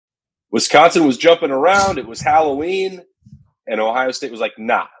Wisconsin was jumping around. It was Halloween. And Ohio State was like,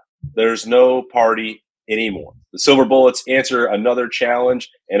 nah, there's no party anymore. The Silver Bullets answer another challenge,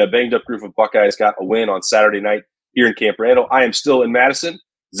 and a banged-up group of Buckeyes got a win on Saturday night here in Camp Randall. I am still in Madison.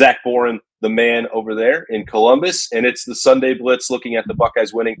 Zach Boren, the man over there in Columbus, and it's the Sunday Blitz looking at the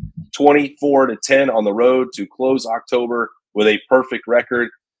Buckeyes winning 24-10 on the road to close October with a perfect record.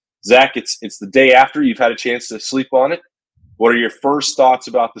 Zach, it's the day after you've had a chance to sleep on it. What are your first thoughts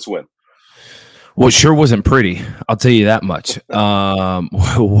about this win? Well, it sure wasn't pretty. I'll tell you that much.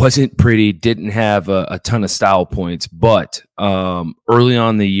 Wasn't pretty. Didn't have a ton of style points. But early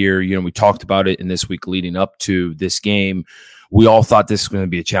on in the year, we talked about it in this week leading up to this game. We all thought this was going to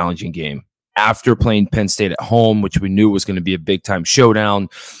be a challenging game. After playing Penn State at home, which we knew was going to be a big-time showdown,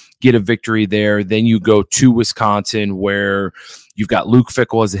 get a victory there. Then you go to Wisconsin where you've got Luke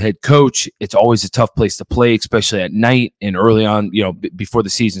Fickell as the head coach. It's always a tough place to play, especially at night. And early on, before the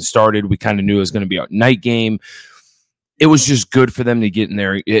season started, we kind of knew it was going to be a night game. It was just good for them to get in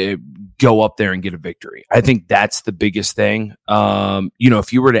there, go up there and get a victory. I think that's the biggest thing.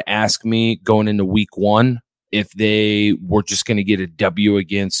 If you were to ask me going into week one, if they were just going to get a W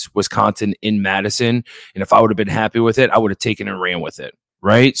against Wisconsin in Madison, and if I would have been happy with it, I would have taken and ran with it.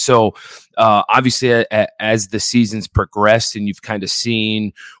 Right. So obviously, as the season's progressed and you've kind of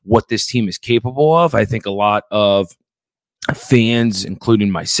seen what this team is capable of, I think a lot of fans, including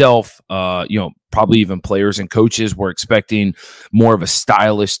myself, probably even players and coaches, were expecting more of a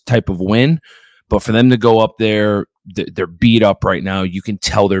stylish type of win. But for them to go up there, they're beat up right now. You can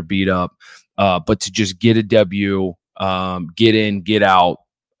tell they're beat up. But to just get a W, get in, get out,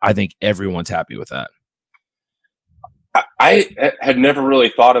 I think everyone's happy with that. I had never really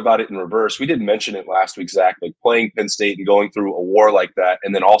thought about it in reverse. We didn't mention it last week, Zach, like playing Penn State and going through a war like that.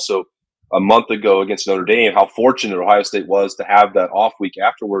 And then also a month ago against Notre Dame, how fortunate Ohio State was to have that off week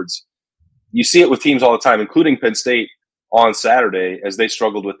afterwards. You see it with teams all the time, including Penn State on Saturday as they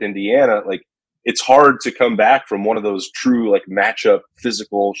struggled with Indiana. Like, it's hard to come back from one of those true like matchup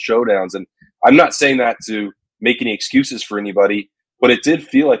physical showdowns. And I'm not saying that to make any excuses for anybody, but it did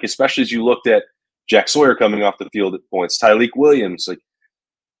feel like, especially as you looked at Jack Sawyer coming off the field at points, Tyleik Williams, like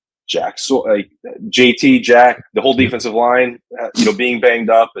JT, Jack, the whole defensive line, being banged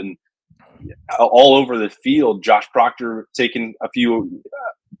up and all over the field. Josh Proctor taking a few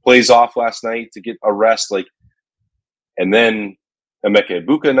plays off last night to get a rest, and then Emeka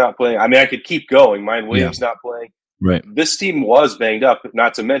Egbuka not playing. I mean, I could keep going. Mine Williams not playing. Right. This team was banged up,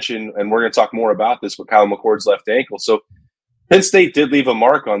 not to mention, and we're going to talk more about this, but Kyle McCord's left ankle. So Penn State did leave a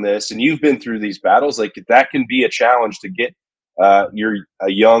mark on this, and you've been through these battles. Like, that can be a challenge to get a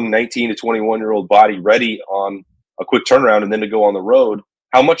young 19 to 21-year-old body ready on a quick turnaround and then to go on the road.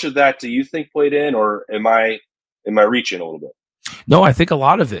 How much of that do you think played in, or am I reaching a little bit? No, I think a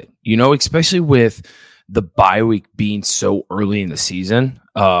lot of it, especially with the bye week being so early in the season.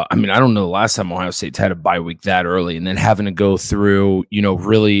 I don't know the last time Ohio State's had a bye week that early, and then having to go through,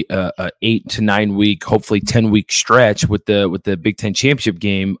 really a 8 to 9 week, hopefully 10-week stretch with the Big Ten championship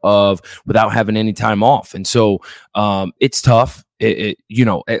game without having any time off. And so it's tough.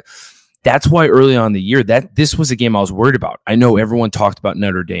 That's why early on in the year that this was a game I was worried about. I know everyone talked about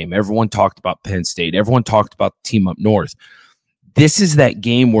Notre Dame. Everyone talked about Penn State. Everyone talked about the team up north. This is that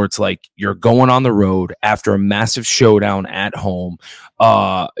game where it's like you're going on the road after a massive showdown at home.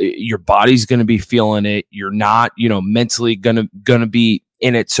 Your body's going to be feeling it. You're not, mentally going to be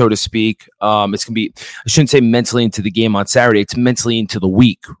in it, so to speak. It's going to be, I shouldn't say mentally into the game on Saturday. It's mentally into the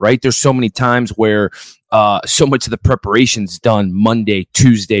week, right? There's so many times where so much of the preparation's done Monday,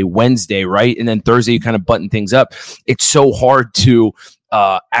 Tuesday, Wednesday, right? And then Thursday, you kind of button things up. It's so hard to,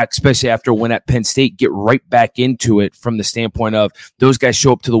 especially after a win at Penn State, get right back into it from the standpoint of those guys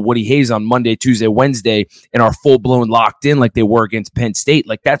show up to the Woody Hayes on Monday, Tuesday, Wednesday, and are full-blown locked in like they were against Penn State.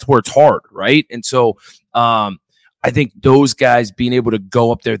 Like, that's where it's hard, right? And so I think those guys being able to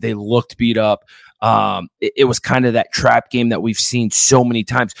go up there, they looked beat up. It was kind of that trap game that we've seen so many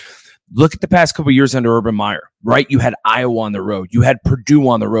times. Look at the past couple of years under Urban Meyer, right? You had Iowa on the road. You had Purdue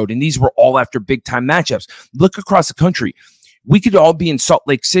on the road, and these were all after big-time matchups. Look across the country. We could all be in Salt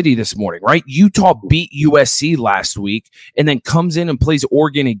Lake City this morning, right? Utah beat USC last week and then comes in and plays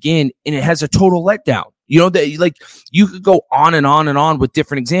Oregon again, and it has a total letdown. You could go on and on and on with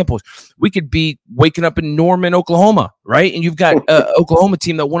different examples. We could be waking up in Norman, Oklahoma, right? And you've got an Oklahoma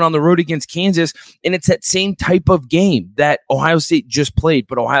team that went on the road against Kansas, and it's that same type of game that Ohio State just played,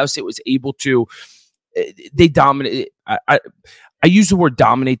 but Ohio State was able to they dominated. I use the word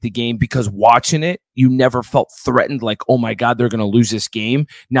dominate the game because watching it, you never felt threatened like, oh my God, they're going to lose this game.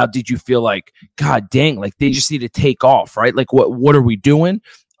 Now, did you feel like, God dang, like they just need to take off, right? Like what are we doing?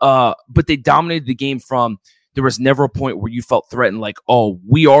 but they dominated the game from there was never a point where you felt threatened like, oh,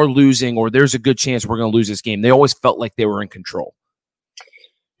 we are losing or there's a good chance we're going to lose this game. They always felt like they were in control.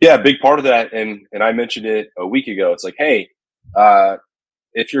 Yeah, a big part of that, and I mentioned it a week ago. It's like, hey,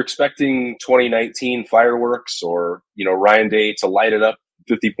 if you're expecting 2019 fireworks or, Ryan Day to light it up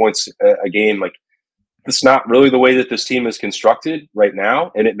 50 points a game, like it's not really the way that this team is constructed right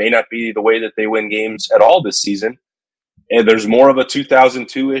now, and it may not be the way that they win games at all this season. And there's more of a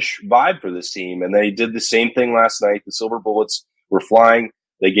 2002-ish vibe for this team, and they did the same thing last night. The Silver Bullets were flying.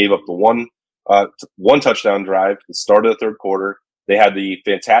 They gave up the one touchdown drive at the start of the third quarter. They had the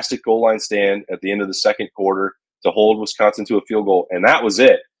fantastic goal line stand at the end of the second quarter to hold Wisconsin to a field goal, and that was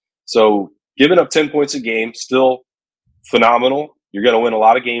it. So giving up 10 points a game, still phenomenal. You're going to win a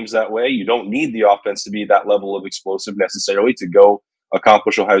lot of games that way. You don't need the offense to be that level of explosive necessarily to go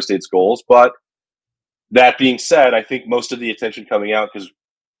accomplish Ohio State's goals. But that being said, I think most of the attention coming out because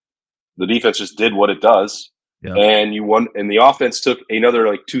the defense just did what it does. Yeah. And you won, and the offense took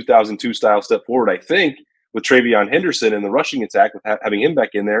another 2002 style step forward, I think, with Travion Henderson in the rushing attack, with having him back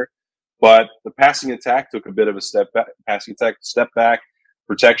in there. But the passing attack took a bit of a step back,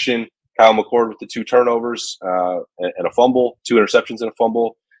 protection. Kyle McCord with the 2 turnovers and a fumble, 2 interceptions and a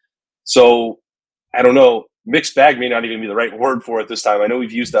fumble. So I don't know. Mixed bag may not even be the right word for it this time. I know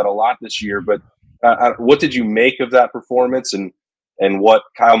we've used that a lot this year, but what did you make of that performance and what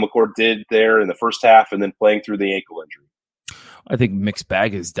Kyle McCord did there in the first half and then playing through the ankle injury? I think mixed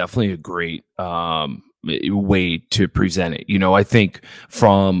bag is definitely a great way to present it. I think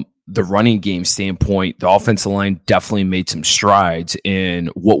from the running game standpoint, the offensive line definitely made some strides in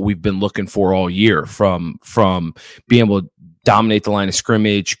what we've been looking for all year from being able to dominate the line of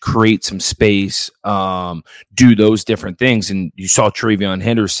scrimmage, create some space, do those different things. And you saw Travion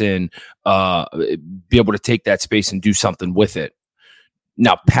Henderson be able to take that space and do something with it.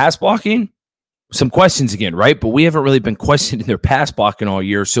 Now, pass blocking, some questions again, right? But we haven't really been questioning their pass blocking all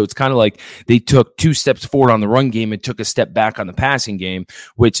year. So it's kind of like they took 2 steps forward on the run game and took a step back on the passing game,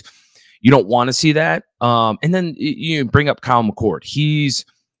 which you don't want to see that. And then you bring up Kyle McCord. He's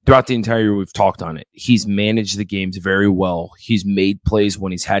throughout the entire year, we've talked on it. He's managed the games very well. He's made plays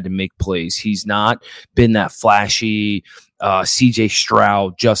when he's had to make plays. He's not been that flashy CJ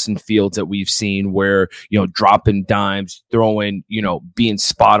Stroud, Justin Fields that we've seen where, dropping dimes, throwing, being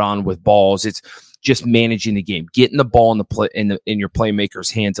spot on with balls. It's just managing the game, getting the ball in your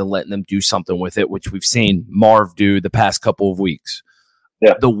playmakers' hands and letting them do something with it, which we've seen Marv do the past couple of weeks.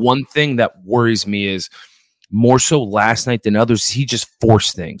 Yeah. The one thing that worries me is more so last night than others, he just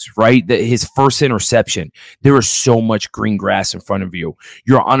forced things, right? His first interception, there was so much green grass in front of you.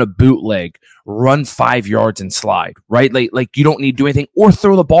 You're on a bootleg, run 5 yards and slide, right? Like you don't need to do anything or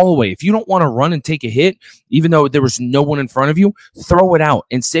throw the ball away. If you don't want to run and take a hit, even though there was no one in front of you, throw it out.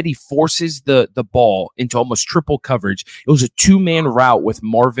 Instead, he forces the ball into almost triple coverage. It was a 2-man route with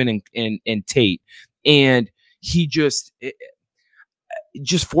Marvin and Tate. And he just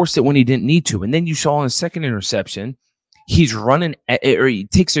forced it when he didn't need to. And then you saw in the second interception, he's running or he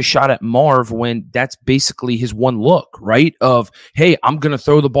takes a shot at Marv when that's basically his one look, right? Of, hey, I'm going to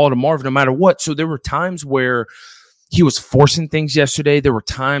throw the ball to Marv no matter what. So there were times where he was forcing things yesterday. There were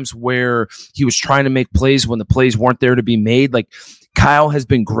times where he was trying to make plays when the plays weren't there to be made. Like Kyle has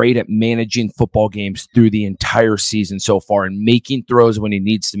been great at managing football games through the entire season so far and making throws when he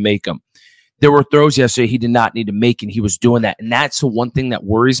needs to make them. There were throws yesterday he did not need to make, and he was doing that. And that's the one thing that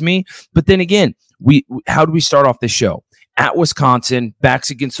worries me. But then again, how do we start off this show? At Wisconsin,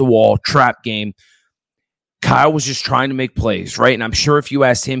 backs against the wall, trap game. Kyle was just trying to make plays, right? And I'm sure if you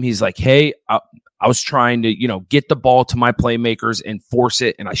asked him, he's like, hey, I was trying to, get the ball to my playmakers and force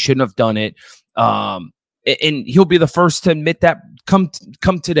it, and I shouldn't have done it. And he'll be the first to admit that come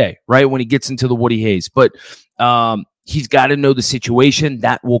today, right, when he gets into the Woody Hayes. But he's got to know the situation.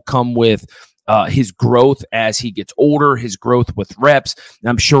 That will come with his growth as he gets older, his growth with reps. And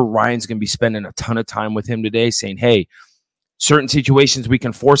I'm sure Ryan's going to be spending a ton of time with him today saying, hey, certain situations we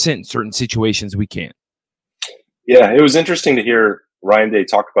can force it and certain situations we can't. Yeah, it was interesting to hear Ryan Day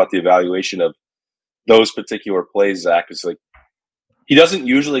talk about the evaluation of those particular plays, Zach. It's like he doesn't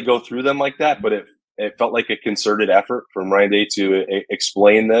usually go through them like that, but it felt like a concerted effort from Ryan Day to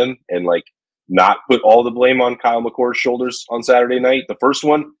explain them and not put all the blame on Kyle McCord's shoulders on Saturday night. The first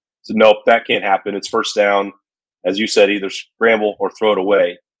one, said, nope, that can't happen. It's first down. As you said, either scramble or throw it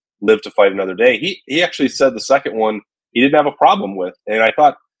away. Live to fight another day. He actually said the second one he didn't have a problem with. And I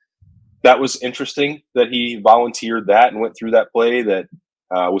thought that was interesting that he volunteered that and went through that play, that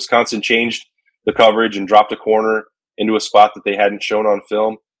Wisconsin changed the coverage and dropped a corner into a spot that they hadn't shown on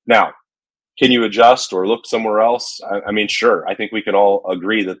film. Now, can you adjust or look somewhere else? I mean, sure. I think we can all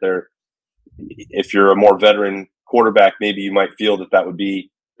agree that if you're a more veteran quarterback, maybe you might feel that would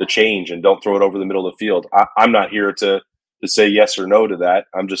be the change and don't throw it over the middle of the field. I'm not here to say yes or no to that.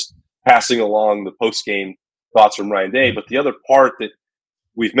 I'm just passing along the post-game thoughts from Ryan Day. But the other part that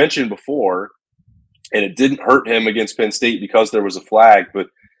we've mentioned before, and it didn't hurt him against Penn State because there was a flag, but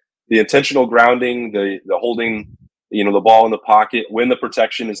the intentional grounding, the holding, the ball in the pocket when the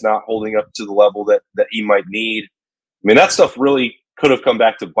protection is not holding up to the level that he might need. I mean, that stuff really could have come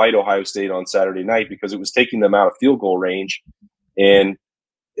back to bite Ohio State on Saturday night because it was taking them out of field goal range. And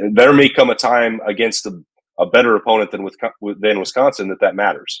there may come a time against a better opponent than Wisconsin that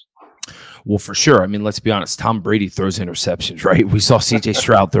matters. Well, for sure. I mean, let's be honest. Tom Brady throws interceptions, right? We saw C.J.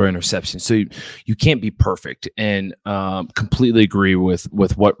 Stroud throw interceptions. So you can't be perfect. And completely agree with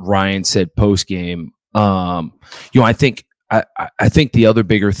what Ryan said post-game. I think the other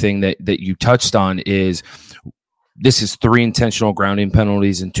bigger thing that you touched on is this is 3 intentional grounding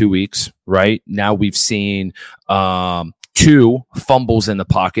penalties in 2 weeks, right? Now we've seen 2 fumbles in the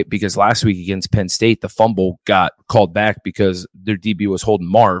pocket because last week against Penn State, the fumble got called back because their DB was holding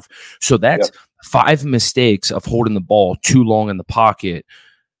Marv. So that's 5 mistakes of holding the ball too long in the pocket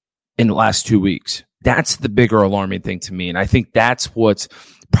in the last 2 weeks. That's the bigger alarming thing to me. And I think that's what's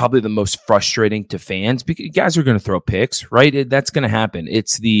probably the most frustrating to fans because guys are going to throw picks, right? That's going to happen.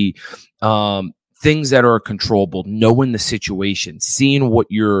 It's the things that are controllable, knowing the situation, seeing what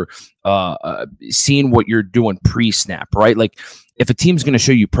you're doing pre-snap, right? Like if a team's going to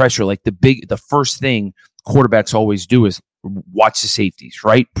show you pressure, like the first thing quarterbacks always do is watch the safeties,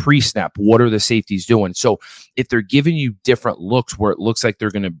 right? Pre-snap, what are the safeties doing? So if they're giving you different looks where it looks like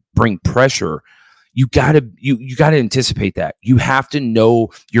they're going to bring pressure, you gotta anticipate that. You have to know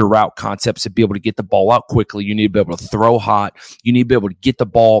your route concepts to be able to get the ball out quickly. You need to be able to throw hot. You need to be able to get the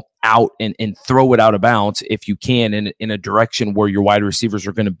ball out and throw it out of bounds if you can in a direction where your wide receivers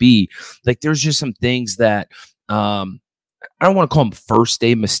are going to be. Like there's just some things that I don't want to call them first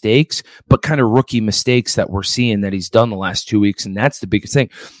day mistakes, but kind of rookie mistakes that we're seeing that he's done the last 2 weeks, and that's the biggest thing.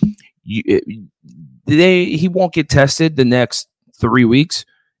 He won't get tested the next 3 weeks.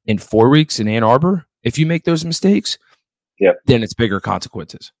 In 4 weeks in Ann Arbor, if you make those mistakes, then it's bigger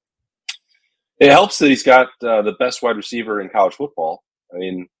consequences. It helps that he's got the best wide receiver in college football. I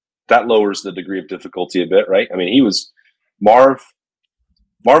mean, that lowers the degree of difficulty a bit, right? I mean, he was Marv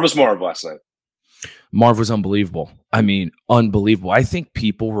was Marv last night. Marv was unbelievable. I mean, unbelievable. I think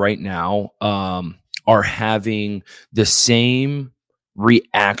people right now are having the same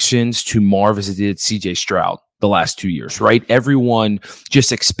reactions to Marv as they did C.J. Stroud the last 2 years, right? Everyone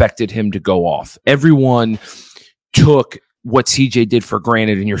just expected him to go off. Everyone took what CJ did for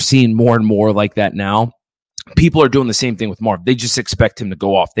granted, and you're seeing more and more like that now. People are doing the same thing with Marv. They just expect him to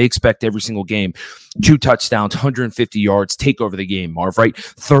go off. They expect every single game, 2 touchdowns, 150 yards, take over the game, Marv, right?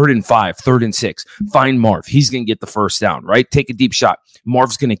 3rd and 5, 3rd and 6. Find Marv. He's going to get the first down, right? Take a deep shot.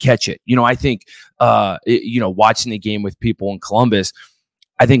 Marv's going to catch it. I think, watching the game with people in Columbus,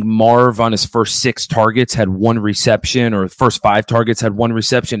 I think Marv on his first 6 targets had 1 reception, or the first 5 targets had 1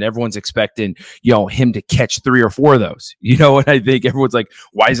 reception. Everyone's expecting, him to catch 3 or 4 of those. And I think everyone's like,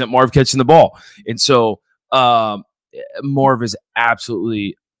 why isn't Marv catching the ball? And so Marv is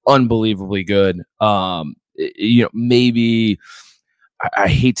absolutely unbelievably good. Maybe I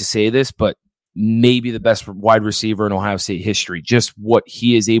hate to say this, but maybe the best wide receiver in Ohio State history. Just what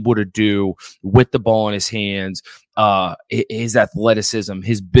he is able to do with the ball in his hands, his athleticism,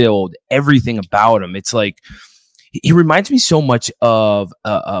 his build, everything about him. It's like he reminds me so much of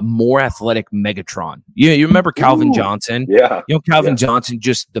a more athletic Megatron. You remember Calvin Johnson? Yeah. Calvin Johnson,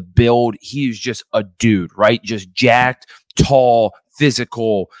 just the build. He's just a dude, right? Just jacked, tall,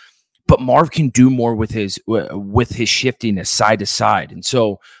 physical. But Marv can do more with his shiftiness side to side. And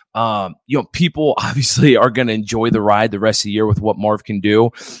so people obviously are going to enjoy the ride the rest of the year with what Marv can do.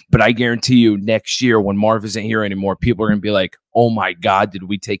 But I guarantee you next year when Marv isn't here anymore, people are going to be like, oh my God, did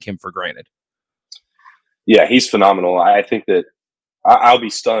we take him for granted? Yeah, he's phenomenal. I think that I'll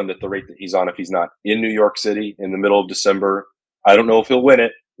be stunned at the rate that he's on if he's not in New York City in the middle of December. I don't know if he'll win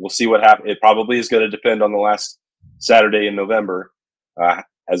it. We'll see what happens. It probably is going to depend on the last Saturday in November,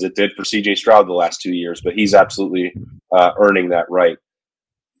 as it did for C.J. Stroud the last 2 years. But he's absolutely earning that right.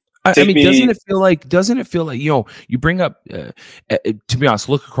 Doesn't it feel like you bring up, to be honest,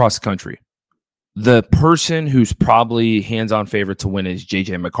 look across the country. The person who's probably hands-on favorite to win is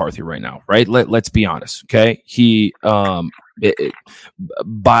J.J. McCarthy right now, right? Let's be honest, okay? He,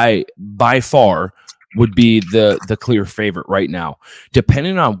 by far, would be the clear favorite right now.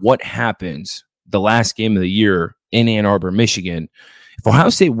 Depending on what happens the last game of the year in Ann Arbor, Michigan, if Ohio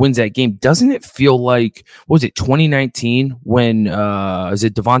State wins that game, doesn't it feel like, what was it, 2019 when is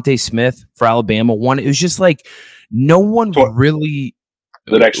it Devontae Smith for Alabama won? It was just like no one really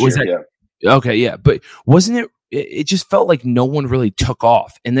the next year, yeah. Okay, yeah, but wasn't it? It just felt like no one really took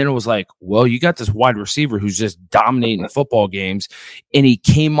off. And then it was like, well, you got this wide receiver who's just dominating football games. And he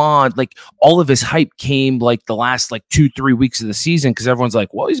came on, like all of his hype came like the last like 2-3 weeks of the season because everyone's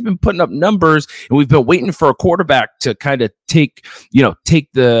like, well, he's been putting up numbers and we've been waiting for a quarterback to kind of take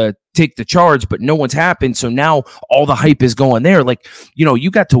the charge, but no one's happened. So now all the hype is going there. Like,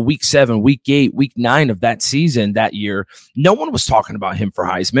 you got to week 7, week 8, week 9 of that season that year. No one was talking about him for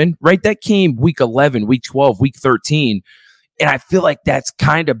Heisman, right? That came week 11, week 12, week 13. And I feel like that's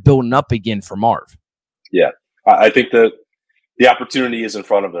kind of building up again for Marv. Yeah. I think that the opportunity is in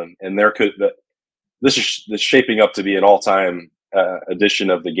front of them, and this is shaping up to be an all-time edition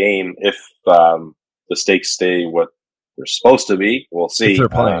of the game. If the stakes stay what they're supposed to be, we'll see. If they're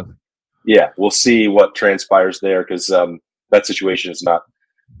playing. We'll see what transpires there because that situation is not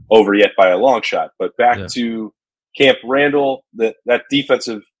over yet by a long shot. But back to Camp Randall, that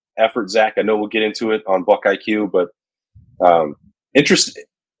defensive effort, Zach, I know we'll get into it on Buckeye Q, but a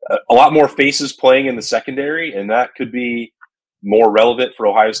lot more faces playing in the secondary, and that could be more relevant for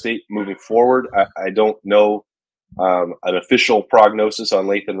Ohio State moving forward. I don't know an official prognosis on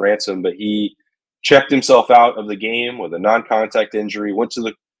Lathan Ransom, but he checked himself out of the game with a non-contact injury, went to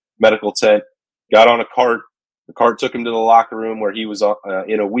the medical tent, got on a cart. The cart took him to the locker room where he was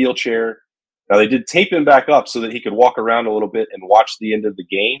in a wheelchair. Now, they did tape him back up so that he could walk around a little bit and watch the end of the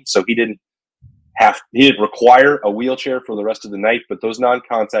game. So he didn't require a wheelchair for the rest of the night, but those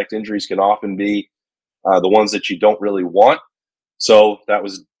non-contact injuries can often be the ones that you don't really want. So that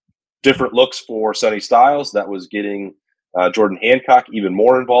was different looks for Sonny Styles. That was getting Jordan Hancock even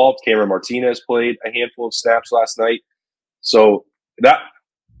more involved. Cameron Martinez played a handful of snaps last night. So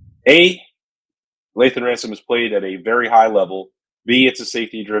Lathan Ransom has played at a very high level. B, it's a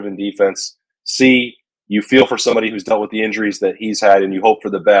safety-driven defense. C, you feel for somebody who's dealt with the injuries that he's had, and you hope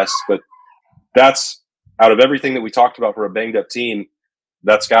for the best. But that's, out of everything that we talked about for a banged-up team,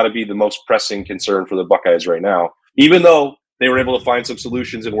 that's got to be the most pressing concern for the Buckeyes right now, even though they were able to find some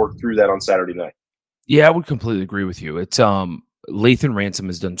solutions and work through that on Saturday night. Yeah, I would completely agree with you. It's Lathan Ransom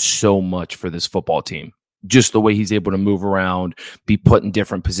has done so much for this football team. Just the way he's able to move around, be put in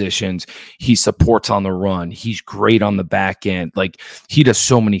different positions. He supports on the run. He's great on the back end. Like, he does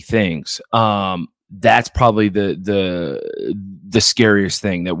so many things. That's probably the scariest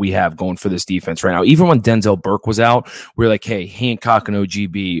thing that we have going for this defense right now. Even when Denzel Burke was out, we're like, hey, Hancock and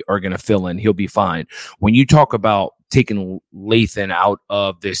OGB are going to fill in. He'll be fine. When you talk about taking Lathan out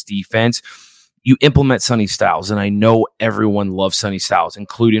of this defense, you implement Sonny Styles, and I know everyone loves Sonny Styles,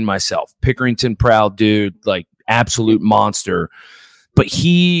 including myself. Pickerington proud dude, like absolute monster. But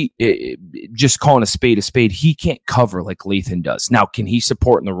he, just calling a spade, he can't cover like Lathan does. Now, can he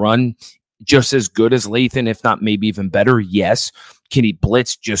support in the run just as good as Lathan, if not maybe even better? Yes. Can he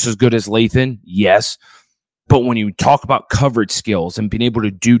blitz just as good as Lathan? Yes. But when you talk about coverage skills and being able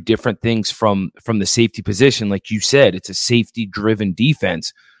to do different things from the safety position, like you said, it's a safety-driven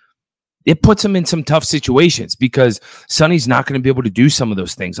defense. It puts him in some tough situations because Sonny's not going to be able to do some of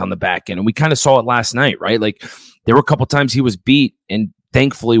those things on the back end. And we kind of saw it last night, right? Like, there were a couple times he was beat, and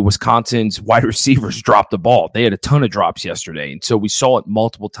thankfully Wisconsin's wide receivers dropped the ball. They had a ton of drops yesterday. And so we saw it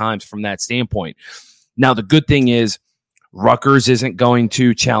multiple times from that standpoint. Now, the good thing is Rutgers isn't going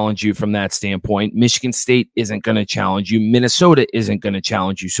to challenge you from that standpoint. Michigan State isn't going to challenge you. Minnesota isn't going to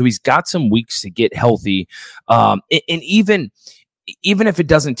challenge you. So he's got some weeks to get healthy. And even if it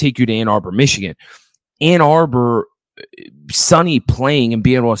doesn't take you to Ann Arbor, Michigan, Sonny playing and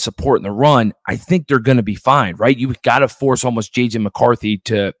being able to support in the run, I think they're going to be fine, right? You got to force almost J.J. McCarthy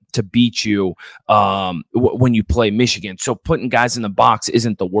to beat you when you play Michigan. So putting guys in the box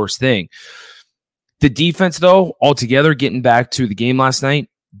isn't the worst thing. The defense, though, altogether, getting back to the game last night,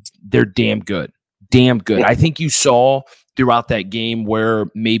 they're damn good. Damn good. I think you saw throughout that game where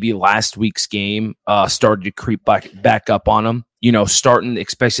maybe last week's game started to creep back up on them. Starting,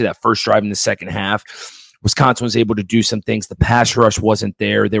 especially that first drive in the second half, Wisconsin was able to do some things. The pass rush wasn't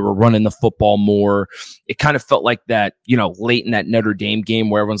there. They were running the football more. It kind of felt like that, late in that Notre Dame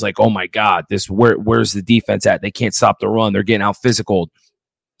game where everyone's like, oh my God, where's the defense at? They can't stop the run. They're getting out physical.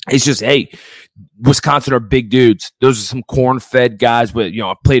 It's just, hey, Wisconsin are big dudes. Those are some corn-fed guys, but,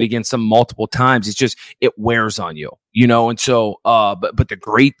 I've played against them multiple times. It's just, it wears on you, and so, but the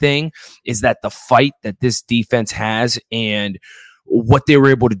great thing is that the fight that this defense has and what they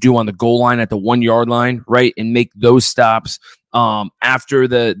were able to do on the goal line at the 1 yard line, right, and make those stops after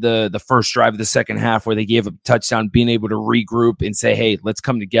the first drive of the second half where they gave up a touchdown, being able to regroup and say, hey, let's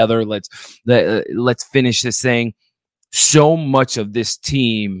come together. Let's finish this thing. So much of this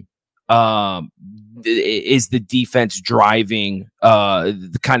team is the defense driving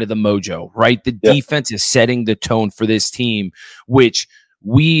kind of the mojo, right? The defense is setting the tone for this team, which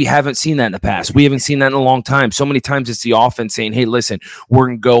we haven't seen that in the past. We haven't seen that in a long time. So many times it's the offense saying, hey, listen, we're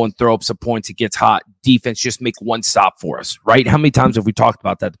going to go and throw up some points. It gets hot. Defense, just make one stop for us, right? How many times have we talked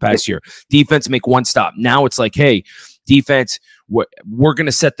about that the past year? Defense, make one stop. Now it's like, hey, defense, we're going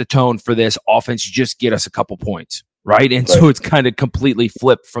to set the tone for this. Offense, just get us a couple points. Right. And so it's kind of completely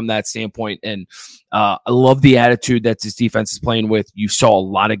flipped from that standpoint. And I love the attitude that this defense is playing with. You saw a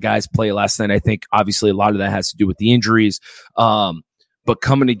lot of guys play last night. I think obviously a lot of that has to do with the injuries, but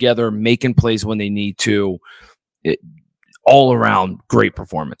coming together, making plays when they need to, all around great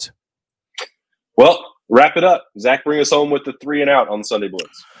performance. Well, wrap it up. Zach, bring us home with the 3 and out on the Sunday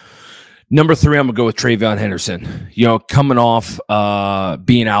Blitz. Number 3, I'm going to go with TreVeyon Henderson. Coming off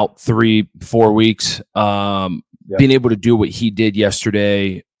being out 3-4 weeks, being able to do what he did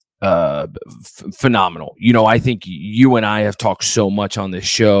yesterday, phenomenal. I think you and I have talked so much on this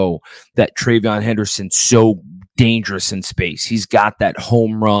show that TreVeyon Henderson's so dangerous in space. He's got that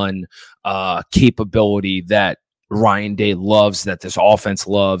home run capability that Ryan Day loves, that this offense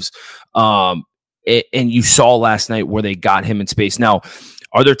loves. And you saw last night where they got him in space. Now,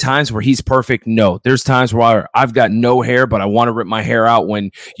 are there times where he's perfect? No. There's times where I've got no hair, but I want to rip my hair out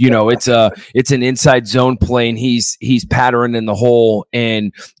when, it's an inside zone play and he's pattering in the hole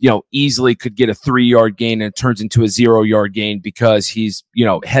and, easily could get a 3-yard gain and it turns into a 0-yard gain because he's,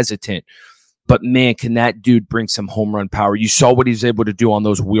 hesitant. But man, can that dude bring some home run power? You saw what he was able to do on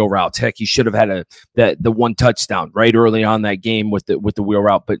those wheel routes. Heck, he should have had the one touchdown right early on that game with the wheel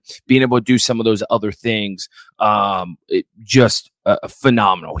route. But being able to do some of those other things, just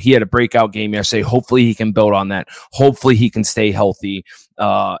phenomenal. He had a breakout game yesterday. Hopefully he can build on that. Hopefully he can stay healthy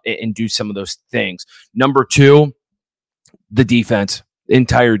and do some of those things. Number 2, the defense,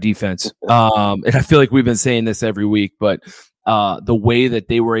 entire defense. And I feel like we've been saying this every week, but the way that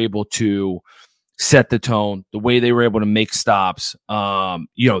they were able to set the tone, the way they were able to make stops,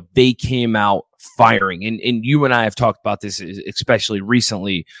 they came out firing. And you and I have talked about this, especially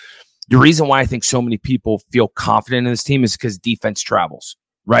recently. The reason why I think so many people feel confident in this team is because defense travels,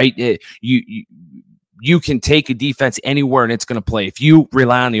 right? You can take a defense anywhere and it's going to play. If you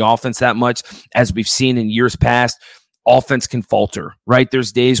rely on the offense that much, as we've seen in years past, offense can falter, right?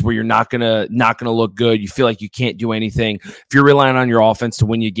 There's days where you're not gonna look good. You feel like you can't do anything. If you're relying on your offense to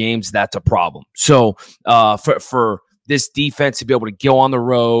win you games, that's a problem. So for this defense to be able to go on the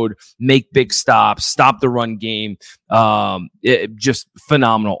road, make big stops, stop the run game, just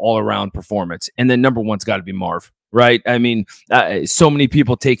phenomenal all around performance. And then number 1's got to be Marv. Right. I mean, so many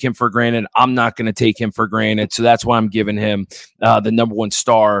people take him for granted. I'm not going to take him for granted. So that's why I'm giving him the number 1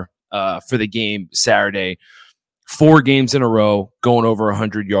 star for the game Saturday. 4 games in a row going over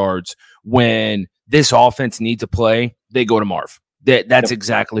 100 yards. When this offense needs to play, they go to Marv. That's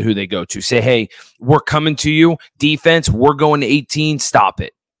exactly who they go to. Say, hey, we're coming to you. Defense, we're going to 18. Stop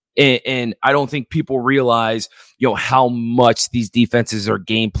it. And I don't think people realize, how much these defenses are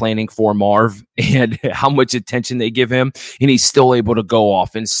game planning for Marv and how much attention they give him. And he's still able to go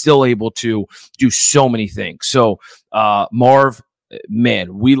off and still able to do so many things. So, Marv,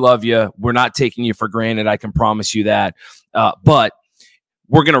 man, we love you. We're not taking you for granted. I can promise you that. But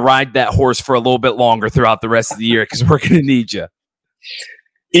we're going to ride that horse for a little bit longer throughout the rest of the year because we're going to need you.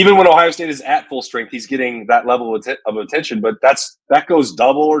 Even when Ohio State is at full strength, he's getting that level of attention. But that goes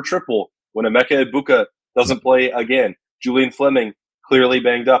double or triple when Emeka Egbuka doesn't play again. Julian Fleming clearly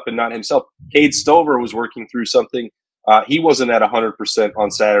banged up and not himself. Cade Stover was working through something. He wasn't at 100%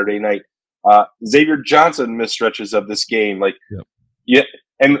 on Saturday night. Xavier Johnson missed stretches of this game.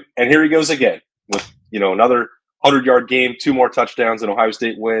 And here he goes again with another 100-yard game, 2 more touchdowns, and Ohio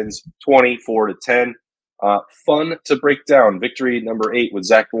State wins 24-10. Fun to break down. Victory number 8 with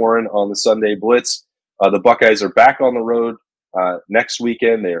Zach Boren on the Sunday Blitz. The Buckeyes are back on the road next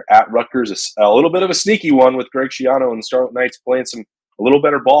weekend. They're at Rutgers, a little bit of a sneaky one with Greg Schiano and the Scarlet Knights playing a little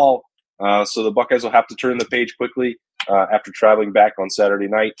better ball. So the Buckeyes will have to turn the page quickly after traveling back on Saturday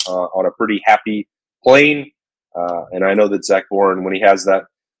night on a pretty happy plane. And I know that Zach Boren, when he has that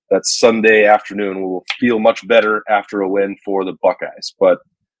Sunday afternoon, will feel much better after a win for the Buckeyes. But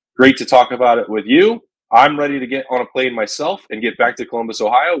great to talk about it with you. I'm ready to get on a plane myself and get back to Columbus,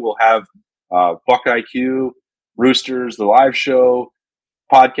 Ohio. We'll have Buckeye Q, Roosters, the live show,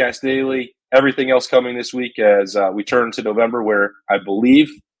 Podcast Daily, everything else coming this week as we turn to November, where I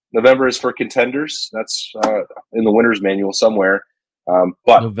believe November is for contenders. That's in the winner's manual somewhere.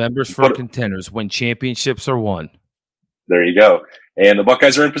 But November's for contenders when championships are won. There you go. And the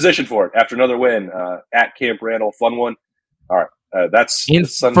Buckeyes are in position for it after another win at Camp Randall. Fun one. All right. That's in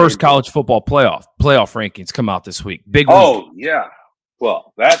first college football playoff rankings come out this week. Big week. Oh, yeah.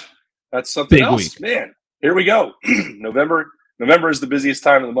 Well, that's something big else. Week. Man, here we go. November is the busiest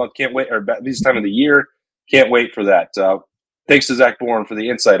time of the month. Can't wait, or busiest time of the year. Can't wait for that. Thanks to Zach Boren for the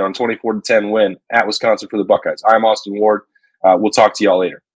insight on 24-10 win at Wisconsin for the Buckeyes. I'm Austin Ward. We'll talk to y'all later.